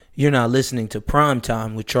You're not listening to Prime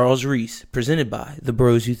Time with Charles Reese, presented by the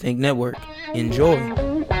Bros You Think Network. Enjoy.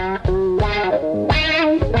 What's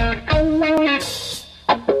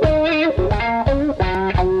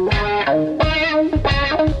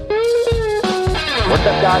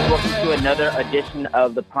up, guys? Welcome to another edition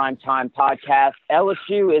of the Prime Time Podcast.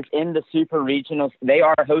 LSU is in the Super Regionals. They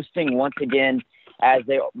are hosting once again, as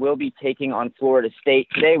they will be taking on Florida State.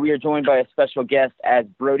 Today, we are joined by a special guest as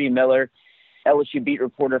Brody Miller, LSU beat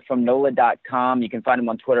reporter from NOLA.com. You can find him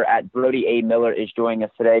on Twitter at Brody A. Miller is joining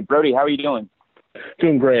us today. Brody, how are you doing?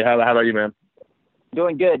 Doing great. How about you, man?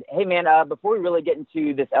 Doing good. Hey, man, before we really get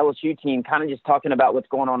into this LSU team, kind of just talking about what's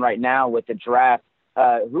going on right now with the draft,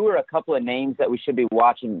 who are a couple of names that we should be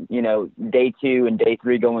watching, day 2 and day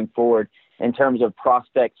 3 going forward in terms of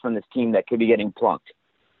prospects from this team that could be getting plunked?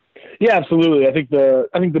 Yeah, absolutely. I think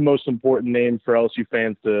the most important name for LSU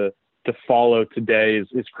fans to follow today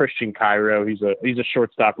is Christian Cairo. He's a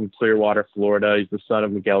shortstop from Clearwater, Florida. He's the son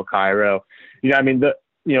of Miguel Cairo. The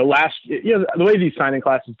way these signing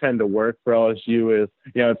classes tend to work for LSU is,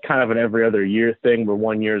 it's kind of an every other year thing where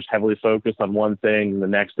 1 year is heavily focused on one thing and the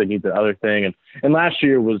next they need the other thing. And last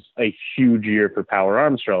year was a huge year for power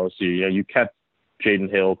arms for LSU. You kept Jaden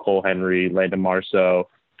Hill, Cole Henry, Landon Marceau,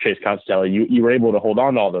 Chase Costelli. You were able to hold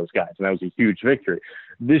on to all those guys, and that was a huge victory.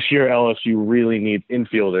 This year, LSU really needs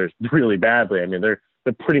infielders really badly. I mean, they're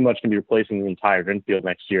pretty much going to be replacing the entire infield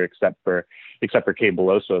next year, except for Cade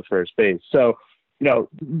Beloso at first base. So,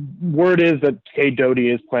 word is that Cade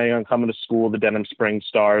Doughty is planning on coming to school, the Denham Spring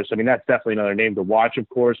Stars. I mean, that's definitely another name to watch, of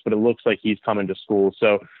course, but it looks like he's coming to school.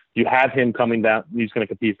 So you have him coming down. He's going to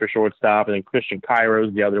compete for shortstop, and then Christian Cairo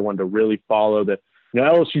is the other one to really follow that.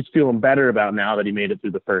 LSU's feeling better about now that he made it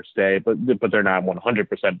through the first day, but they're not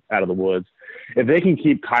 100% out of the woods. If they can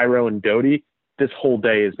keep Cairo and Doughty, this whole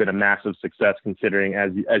day has been a massive success considering,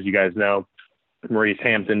 as you guys know, Maurice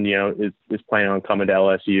Hampton, is planning on coming to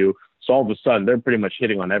LSU. So all of a sudden, they're pretty much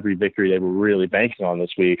hitting on every victory they were really banking on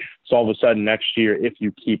this week. So all of a sudden next year, if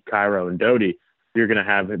you keep Cairo and Doughty, you're going to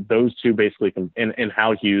have those two basically in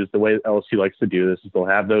Hal Hughes. The way LSU likes to do this is they'll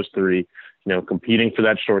have those three, competing for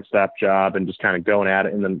that shortstop job and just kind of going at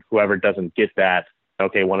it. And then whoever doesn't get that,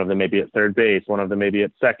 okay, one of them may be at third base, one of them may be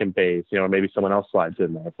at second base, or maybe someone else slides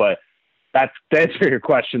in there. But that's to answer your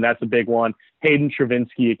question. That's a big one. Hayden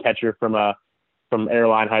Travinski, a catcher from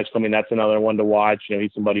Airline High School. I mean, that's another one to watch.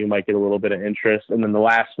 He's somebody who might get a little bit of interest. And then the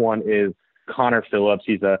last one is Connor Phillips.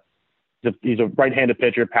 He's a right-handed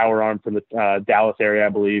pitcher, power arm from the Dallas area, I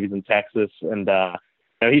believe. He's in Texas. And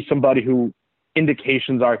he's somebody who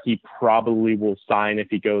indications are he probably will sign if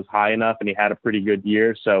he goes high enough, and he had a pretty good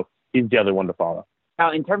year. So he's the other one to follow.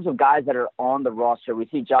 Now, in terms of guys that are on the roster, we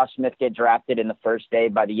see Josh Smith get drafted in the first day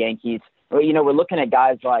by the Yankees. We're looking at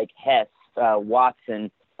guys like Hess, Watson,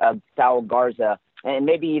 Saul Garza, and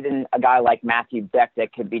maybe even a guy like Matthew Beck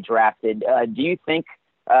that could be drafted. Do you think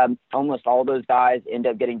almost all those guys end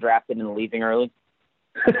up getting drafted and leaving early?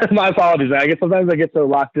 My apologies. I guess sometimes I get so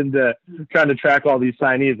locked into trying to track all these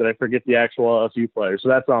signees that I forget the actual LSU players. So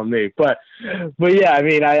that's on me. But yeah, I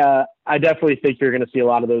mean, I definitely think you're going to see a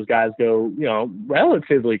lot of those guys go,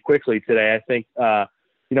 relatively quickly today. I think, I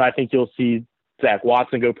think you'll see Zach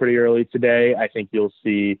Watson go pretty early today. I think you'll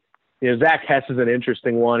see, Zach Hess is an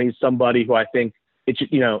interesting one. He's somebody who I think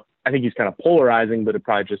I think he's kind of polarizing, but it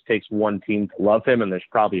probably just takes one team to love him. And there's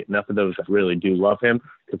probably enough of those that really do love him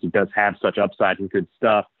because he does have such upside and good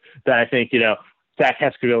stuff that I think, Zach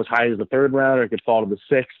Hess could go as high as the third round or it could fall to the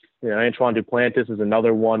sixth. Antoine Duplantis is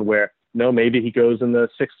another one where, maybe he goes in the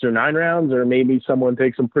 6 or 9 rounds, or maybe someone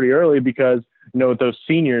takes him pretty early because, with those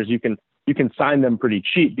seniors, you can sign them pretty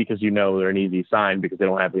cheap because they're an easy sign because they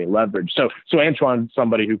don't have any leverage. So Antoine's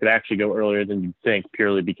somebody who could actually go earlier than you think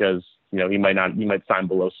purely because, he might sign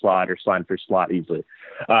below slot or sign for slot easily.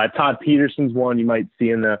 Todd Peterson's one you might see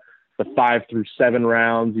in the 5 through 7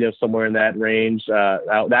 rounds, somewhere in that range.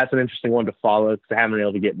 That's an interesting one to follow because I haven't been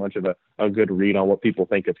able to get much of a good read on what people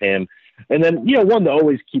think of him. And then, one to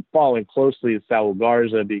always keep following closely is Saul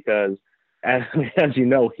Garza because, as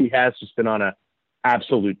he has just been on a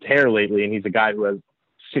absolute tear lately, and he's a guy who has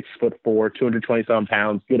 6'4", 227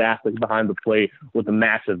 pounds, good athlete behind the plate with a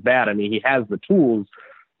massive bat. I mean, he has the tools.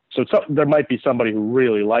 So there might be somebody who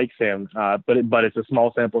really likes him, but it's a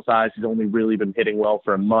small sample size. He's only really been hitting well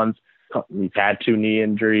for a month. He's had 2 knee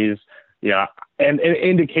injuries, and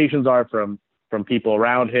indications are from people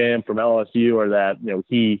around him, from LSU, or that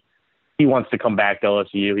he wants to come back to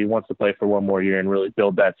LSU. He wants to play for one more year and really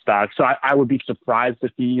build that stock. So I would be surprised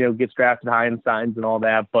if he gets drafted high in signs and all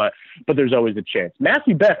that, but there's always a chance.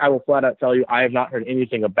 Matthew Beck, I will flat out tell you, I have not heard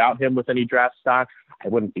anything about him with any draft stock. I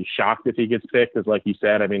wouldn't be shocked if he gets picked, because like you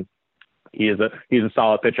said, I mean, he's a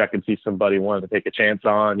solid pitcher. I could see somebody wanting to take a chance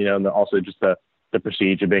on, and also just the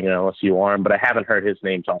prestige of being an LSU arm. But I haven't heard his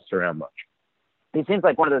name tossed around much. He seems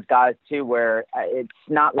like one of those guys too, where it's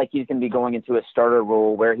not like he's going to be going into a starter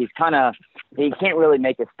role where he can't really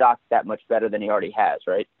make his stock that much better than he already has,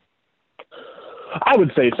 right? I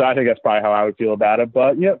would say so. I think that's probably how I would feel about it.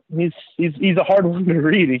 But he's a hard one to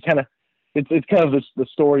read. It's kind of the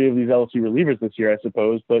story of these LSU relievers this year, I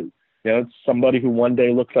suppose. But it's somebody who one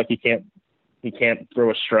day looks like he can't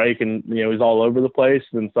throw a strike, and he's all over the place.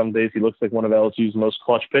 And some days he looks like one of LSU's most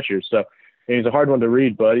clutch pitchers. So he's a hard one to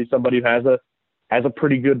read. But he's somebody who has a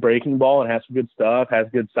pretty good breaking ball and has some good stuff, has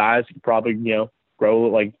good size. He could probably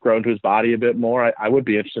grow into his body a bit more. I would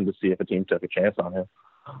be interested to see if a team took a chance on him.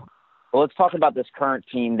 Well, let's talk about this current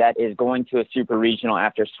team that is going to a super regional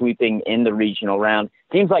after sweeping in the regional round.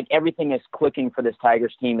 Seems like everything is clicking for this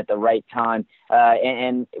Tigers team at the right time,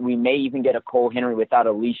 and we may even get a Cole Henry without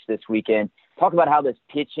a leash this weekend. Talk about how this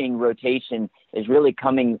pitching rotation is really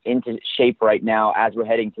coming into shape right now as we're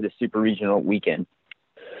heading to the super regional weekend.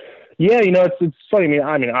 Yeah, it's funny.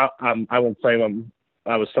 I won't claim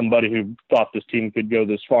I was somebody who thought this team could go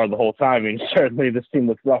this far the whole time. Certainly this team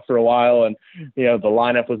looked rough for a while, and the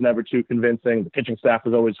lineup was never too convincing. The pitching staff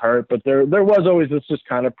was always hurt, but there was always this just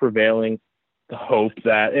kind of prevailing hope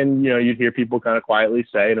that, and you'd hear people kind of quietly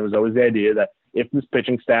say, and it was always the idea that if this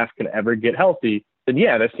pitching staff can ever get healthy, then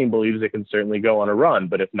yeah, this team believes it can certainly go on a run.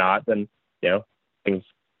 But if not, then things.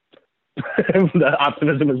 The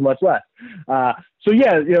optimism is much less. They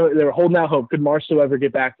were holding out hope. Could Marceau ever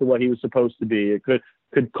get back to what he was supposed to be?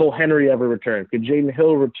 Could Cole Henry ever return? Could Jaden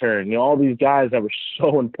Hill return? All these guys that were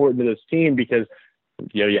so important to this team because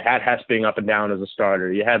you had Hess being up and down as a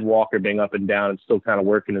starter. You had Walker being up and down and still kind of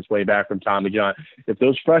working his way back from Tommy John. If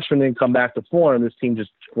those freshmen didn't come back to form, this team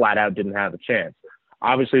just flat out didn't have a chance.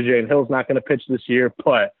 Obviously, Jaden Hill's not going to pitch this year,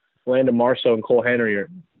 but Landon Marceau and Cole Henry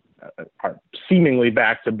are seemingly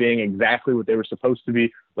back to being exactly what they were supposed to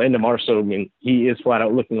be. Landon Marceau, he is flat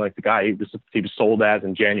out looking like the guy he was sold as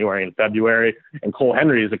in January and February. And Cole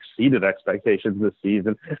Henry has exceeded expectations this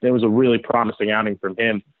season. And it was a really promising outing from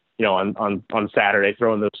him, on Saturday,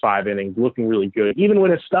 throwing those 5 innings, looking really good. Even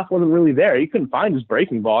when his stuff wasn't really there, he couldn't find his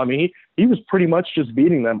breaking ball. He was pretty much just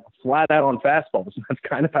beating them flat out on fastballs. That's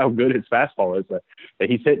kind of how good his fastball is. That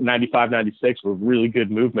he's hitting 95, 96 with really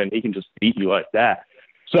good movement. He can just beat you like that.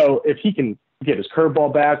 So if he can get his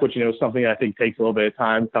curveball back, which, is something I think takes a little bit of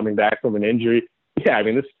time coming back from an injury. Yeah,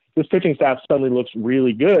 this pitching staff suddenly looks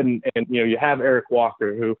really good. And you have Eric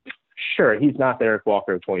Walker, who, sure, he's not the Eric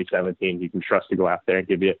Walker of 2017. You can trust to go out there and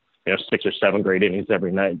give you, 6 or 7 great innings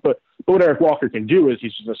every night. But what Eric Walker can do is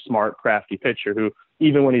he's just a smart, crafty pitcher who,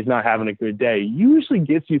 even when he's not having a good day, usually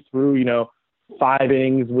gets you through, 5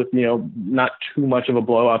 innings with, not too much of a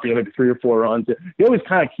blowout, maybe 3 or 4 runs. He always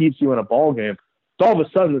kind of keeps you in a ball game. So all of a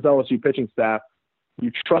sudden, this LSU pitching staff,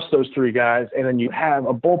 you trust those 3 guys, and then you have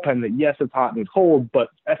a bullpen that, yes, it's hot and cold, but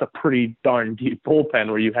that's a pretty darn deep bullpen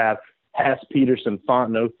where you have Hess, Peterson,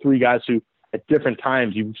 Fontenot, 3 guys who at different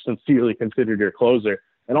times you've sincerely considered your closer.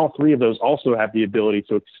 And all 3 of those also have the ability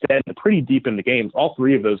to extend pretty deep into games. All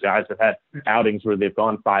 3 of those guys have had outings where they've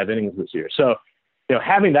gone 5 innings this year. So,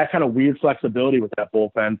 having that kind of weird flexibility with that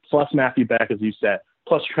bullpen, plus Matthew Beck, as you said,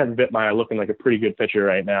 plus Trent Vittmeyer looking like a pretty good pitcher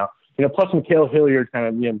right now, plus Mikhail Hilliard kind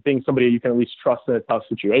of, being somebody you can at least trust in a tough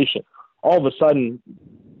situation. All of a sudden,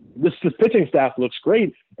 this pitching staff looks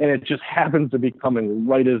great, and it just happens to be coming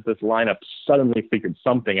right as this lineup suddenly figured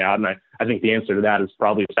something out. And I think the answer to that is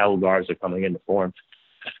probably Saul Garza coming into form.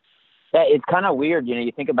 Yeah, it's kind of weird.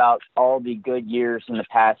 You think about all the good years in the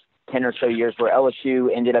past 10 or so years where LSU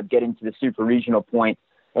ended up getting to the super regional point.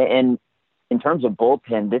 And in terms of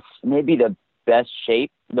bullpen, this may be the best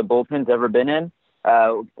shape the bullpen's ever been in.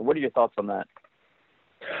 What are your thoughts on that?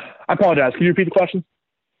 I apologize. Can you repeat the question?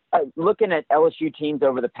 Looking at LSU teams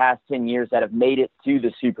over the past 10 years that have made it to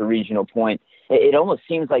the super regional point, it almost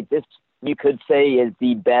seems like this, you could say, is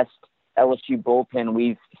the best LSU bullpen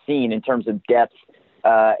we've seen in terms of depth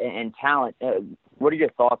and talent. What are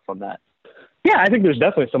your thoughts on that? Yeah, I think there's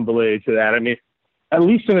definitely some validity to that. At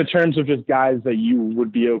least in the terms of just guys that you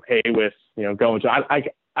would be okay with, going to.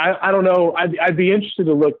 I don't know. I'd be interested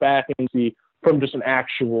to look back and see from just an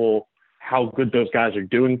actual how good those guys are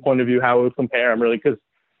doing point of view, how it would compare. Because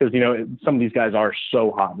some of these guys are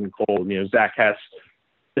so hot and cold. Zach Hess,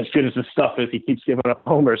 as good as his stuff is, he keeps giving up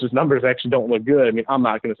homers. His numbers actually don't look good. I'm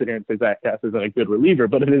not going to sit here and say Zach Hess isn't a good reliever,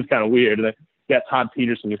 but it is kind of weird. And then you got Todd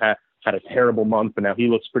Peterson, you have had a terrible month, but now he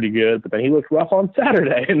looks pretty good. But then he looked rough on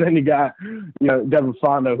Saturday. And then you got, Devin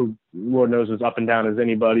Fontenot, who Lord knows is up and down as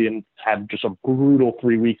anybody, and had just a brutal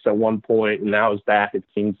 3 weeks at one point, and now is back, it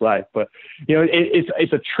seems like. But,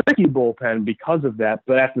 it's a tricky bullpen because of that.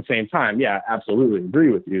 But at the same time, yeah, absolutely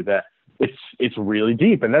agree with you that it's really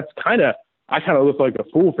deep. And that's I kind of look like a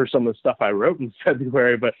fool for some of the stuff I wrote in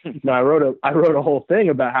February, but I wrote a whole thing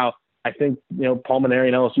about how I think, Paul Mainieri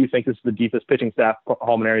and LSU think this is the deepest pitching staff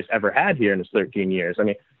Paul Mainieri's ever had here in his 13 years. I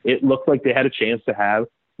mean, it looked like they had a chance to have,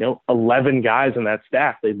 11 guys in that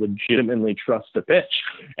staff they legitimately trust to pitch,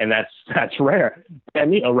 and that's rare.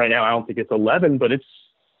 And right now I don't think it's 11, but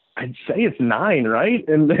I'd say it's 9, right?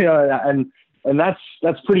 And and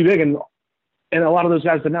that's pretty big. And a lot of those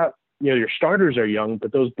guys are not, your starters are young,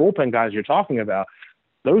 but those bullpen guys you're talking about,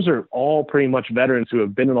 those are all pretty much veterans who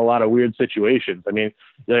have been in a lot of weird situations. I mean,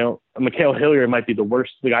 Mikael Hilliard might be the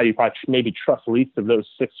guy you probably maybe trust least of those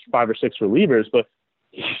 5 or 6 relievers, but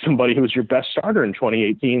he's somebody who was your best starter in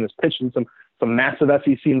 2018, that's pitched in some massive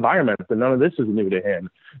SEC environments, and none of this is new to him.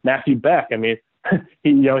 Matthew Beck, I mean,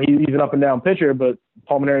 he's an up and down pitcher, but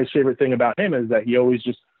Paul Mainieri's favorite thing about him is that he always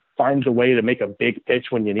just finds a way to make a big pitch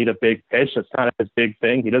when you need a big pitch. That's kind of his big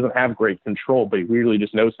thing. He doesn't have great control, but he really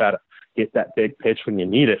just knows how to get that big pitch when you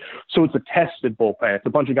need it. So it's a tested bullpen. It's a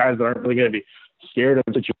bunch of guys that aren't really going to be scared of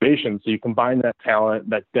situations. So you combine that talent,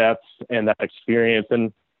 that depth, and that experience.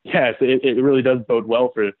 And yes, it really does bode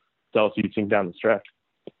well for the LSU team down the stretch.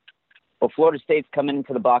 Well, Florida State's coming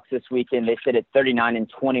into the box this weekend. They sit at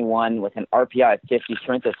 39-21 with an RPI of 50,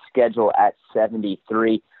 strength of schedule at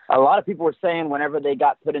 73. A lot of people were saying whenever they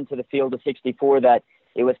got put into the field of 64 that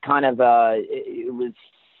it was kind of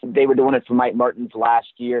they were doing it for Mike Martin's last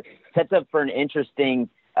year. Sets up for an interesting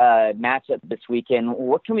matchup this weekend.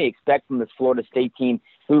 What can we expect from this Florida State team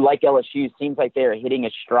who, like LSU, seems like they are hitting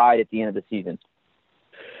a stride at the end of the season?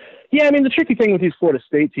 Yeah, I mean, the tricky thing with these Florida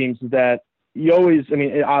State teams is that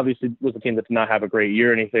it obviously was a team that did not have a great year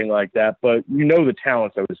or anything like that, but the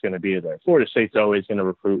talent's always going to be there. Florida State's always going to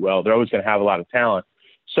recruit well. They're always going to have a lot of talent.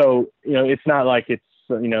 So, it's not like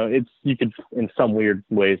you could, in some weird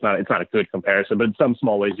ways, it's not a good comparison, but in some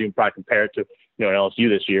small ways you can probably compare it to, LSU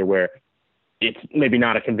this year, where it's maybe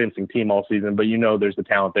not a convincing team all season, but there's the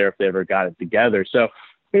talent there if they ever got it together. So,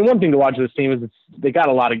 one thing to watch this team is they got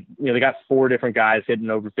a lot of, they got 4 different guys hitting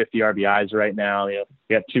over 50 RBIs right now. They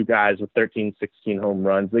got 2 guys with 13, 16 home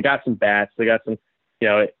runs. They got some bats. They got some,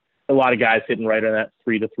 a lot of guys hitting right in that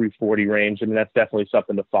 3 to 340 range. I mean, that's definitely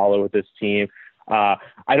something to follow with this team. I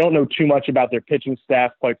don't know too much about their pitching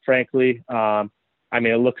staff, quite frankly.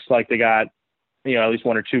 It looks like they got, at least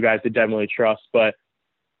 1 or 2 guys they definitely trust, but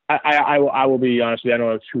I will be honest with you, I don't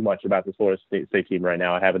know too much about the Florida State team right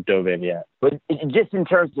now. I haven't dove in yet. But just in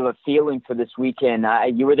terms of a feeling for this weekend,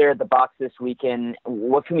 you were there at the box this weekend.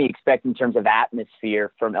 What can we expect in terms of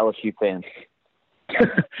atmosphere from LSU fans?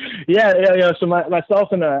 Yeah. So myself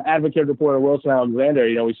and advocate reporter Wilson Alexander,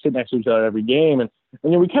 we sit next to each other every game, and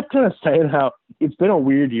we kept kind of saying how it's been a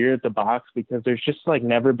weird year at the box because there's just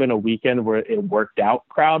never been a weekend where it worked out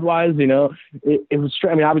crowd wise. It was.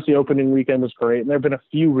 Obviously opening weekend was great, and there have been a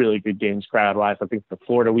few really good games crowd wise. I think the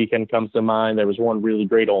Florida weekend comes to mind. There was one really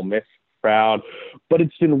great Ole Miss crowd, but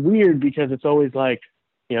it's been weird because it's always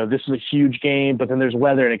this is a huge game, but then there's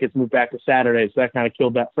weather and it gets moved back to Saturday, so that kind of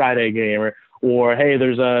killed that Friday game, or hey,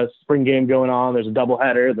 there's a spring game going on, there's a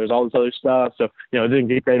doubleheader, there's all this other stuff. So, it didn't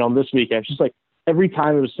get great on this weekend. It's just every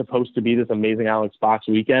time it was supposed to be this amazing Alex Box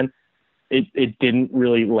weekend, it didn't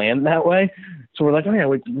really land that way. So we're oh yeah,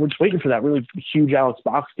 we're just waiting for that really huge Alex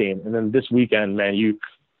Box game. And then this weekend, man, you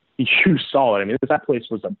saw it. That place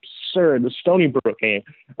was absurd. The Stony Brook game,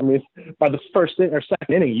 by the first or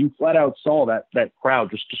second inning, you flat out saw that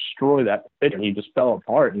crowd just destroy that pitcher, and he just fell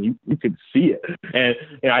apart, and you could see it.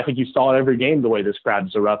 And I think you saw it every game the way this crowd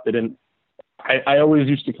just erupted. And I always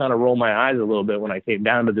used to kind of roll my eyes a little bit when I came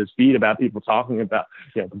down to this beat about people talking about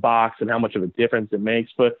the box and how much of a difference it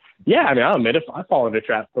makes. But yeah, I'll admit if I fall into a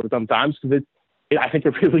trap sometimes because I think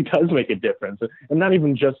it really does make a difference, and not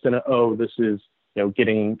even just in this is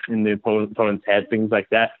getting in the opponent's head, things like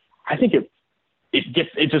that. I think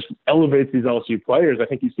it just elevates these LSU players. I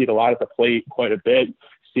think you see it a lot at the plate quite a bit. You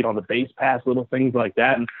see it on the base pass, little things like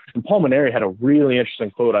that. And Paul Mainieri had a really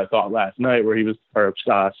interesting quote, I thought, last night where he was,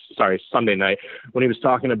 Sunday night, when he was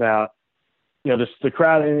talking about, the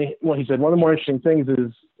crowd. And he said, one of the more interesting things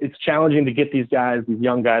is it's challenging to get these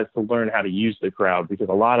young guys to learn how to use the crowd, because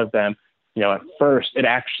a lot of them, at first it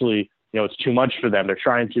actually, it's too much for them. They're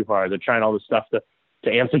trying too hard. They're trying all this stuff to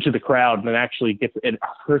answer to the crowd, and it actually it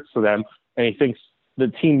hurts for them. And he thinks the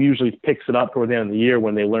team usually picks it up toward the end of the year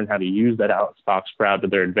when they learn how to use that Alex Box crowd to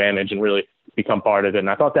their advantage and really become part of it. And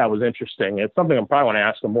I thought that was interesting. It's something I'm probably want to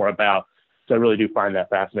ask him more about, because I really do find that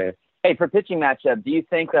fascinating. Hey, for pitching matchup, do you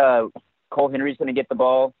think Cole Henry's going to get the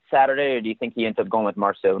ball Saturday, or do you think he ends up going with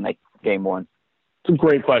Marceau in game one? It's a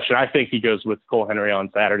great question. I think he goes with Cole Henry on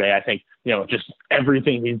Saturday. I think, just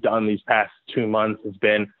everything he's done these past 2 months has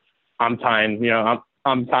been, I'm tying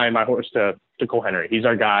my horse to Cole Henry. He's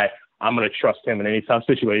our guy. I'm going to trust him in any tough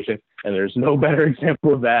situation. And there's no better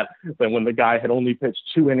example of that than when the guy had only pitched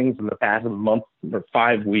 2 innings in the past month or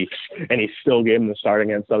 5 weeks, and he still gave him the start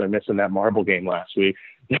against Southern Miss in that Marble game last week.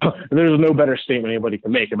 There's no better statement anybody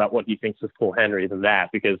can make about what he thinks of Cole Henry than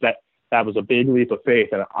that, because that was a big leap of faith,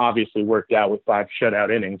 and it obviously worked out with 5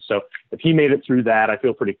 shutout innings. So if he made it through that, I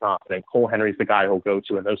feel pretty confident. Cole Henry's the guy he'll go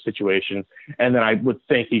to in those situations. And then I would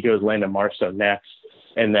think he goes Landon Marceau next.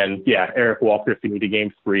 And then, Eric Walker, if you need a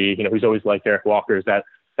game 3, he's always liked Eric Walker as that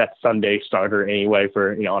Sunday starter anyway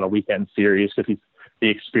for, on a weekend series, because he's the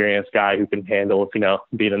experienced guy who can handle,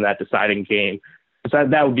 being in that deciding game. So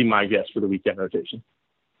that would be my guess for the weekend rotation.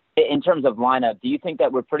 In terms of lineup, do you think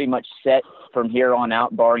that we're pretty much set from here on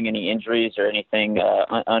out, barring any injuries or anything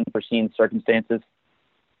unforeseen circumstances?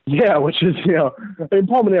 Yeah, which is,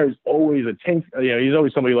 Paul Mainieri is always a tinker. He's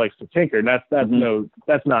always somebody who likes to tinker, and that's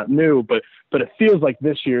not new. But it feels like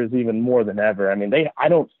this year is even more than ever. I mean,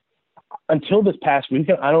 until this past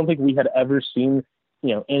weekend, I don't think we had ever seen,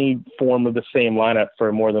 any form of the same lineup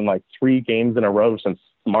for more than like 3 games in a row since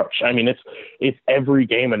March. I mean, it's every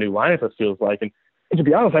game a new lineup, it feels like. And to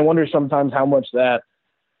be honest, I wonder sometimes how much that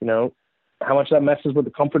messes with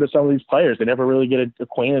the comfort of some of these players. They never really get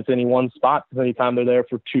acquainted to any one spot, because anytime they're there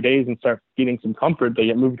for 2 days and start getting some comfort, they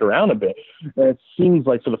get moved around a bit. And it seems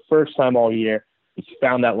like for the first time all year, he's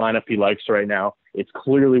found that lineup he likes right now. It's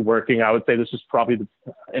clearly working. I would say this is probably,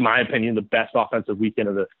 in my opinion, the best offensive weekend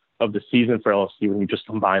of the season for LSU when you just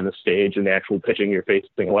combine the stage and the actual pitching you're facing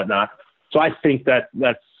and whatnot. So I think that's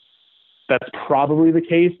probably the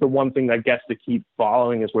case. The one thing that gets to keep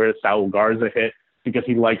following is where Saul Garza hit, because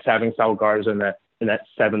he likes having Saul Garza in that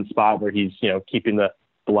 7 spot where he's, keeping the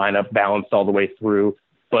lineup balanced all the way through.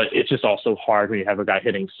 But it's just also hard when you have a guy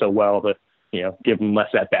hitting so well to, give him less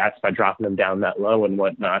at bats by dropping him down that low and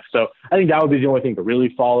whatnot. So I think that would be the only thing to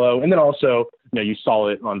really follow. And then also, you saw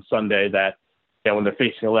it on Sunday that, when they're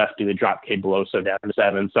facing a lefty, they drop Cade Beloso down to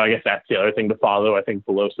 7. So I guess that's the other thing to follow. I think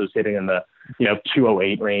Beloso's hitting in the,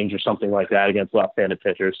 208 range or something like that against left-handed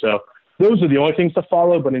pitchers. So those are the only things to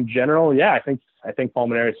follow. But in general, I think Paul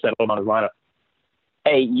Mainieri settled on his lineup.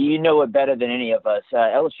 Hey, you know it better than any of us.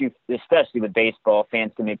 LSU, especially with baseball,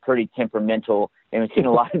 fans can be pretty temperamental, and we've seen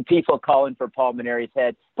a lot of people calling for Paul Mainieri's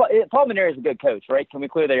head. Paul Mainieri is a good coach, right? Can we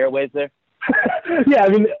clear the airways there? Yeah, I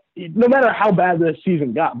mean, no matter how bad this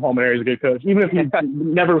season got, Paul Mainieri is a good coach. Even if he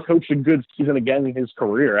never coached a good season again in his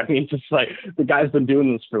career. I mean, just like the guy's been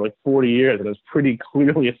doing this for like 40 years, and it's pretty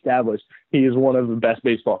clearly established he is one of the best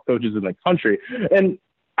baseball coaches in the country. And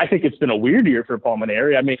I think it's been a weird year for Paul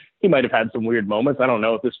Mainieri. I mean, he might have had some weird moments. I don't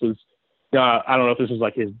know if this was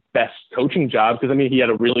like his best coaching job, because I mean, he had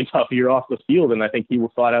a really tough year off the field, and I think he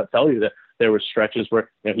will flat out tell you that there were stretches where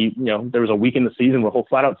there was a week in the season where he'll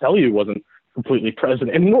flat out tell you he wasn't completely present,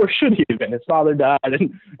 and nor should he have been. His father died,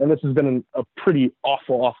 and this has been a pretty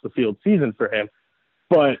awful off the field season for him.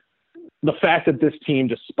 But the fact that this team,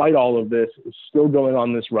 despite all of this, is still going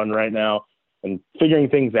on this run right now and figuring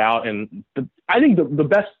things out, and I think the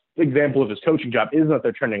best example of his coaching job isn't that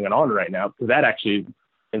they're turning it on right now, because that actually,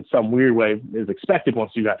 in some weird way, is expected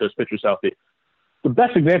once you got those pitchers healthy. The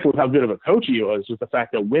best example of how good of a coach he was the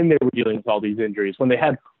fact that when they were dealing with all these injuries, when they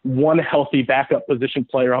had one healthy backup position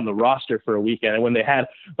player on the roster for a weekend, and when they had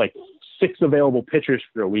like 6 available pitchers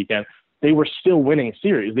for a weekend, they were still winning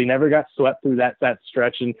series. They never got swept through that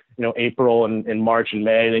stretch in April and March and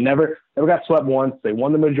May. They never got swept once. They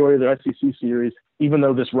won the majority of their SEC series, even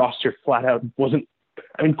though this roster flat out wasn't,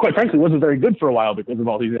 quite frankly, wasn't very good for a while because of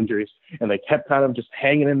all these injuries. And they kept kind of just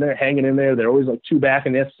hanging in there. They're always like 2 back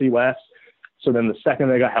in the SEC West. So then the second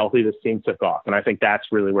they got healthy, this team took off. And I think that's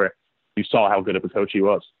really where you saw how good of a coach he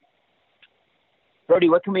was. Brody,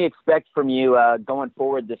 what can we expect from you going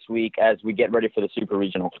forward this week as we get ready for the Super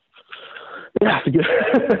Regional? Yeah,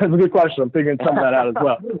 that's a good question. I'm figuring some of that out as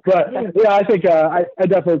well. But yeah, I think I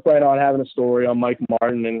definitely plan on having a story on Mike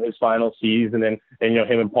Martin and his final season, and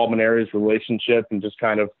him and Paul Mainieri's relationship, and just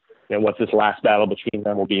kind of what this last battle between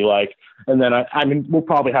them will be like. And then we'll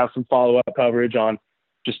probably have some follow-up coverage on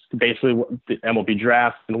just basically what the MLB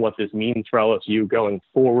draft and what this means for LSU going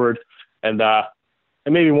forward, and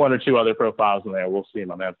maybe 1 or 2 other profiles in there. We'll see,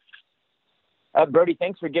 my man. Brody,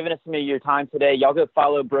 thanks for giving us some of your time today. Y'all go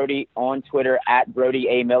follow Brody on Twitter at Brody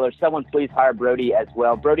A. Miller. Someone please hire Brody as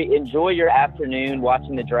well. Brody, enjoy your afternoon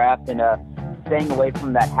watching the draft, and staying away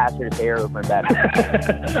from that hazardous air opener better?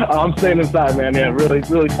 I'm staying inside, man. Yeah, really,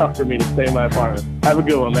 really tough for me to stay in my apartment. Have a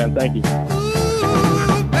good one, man. Thank you.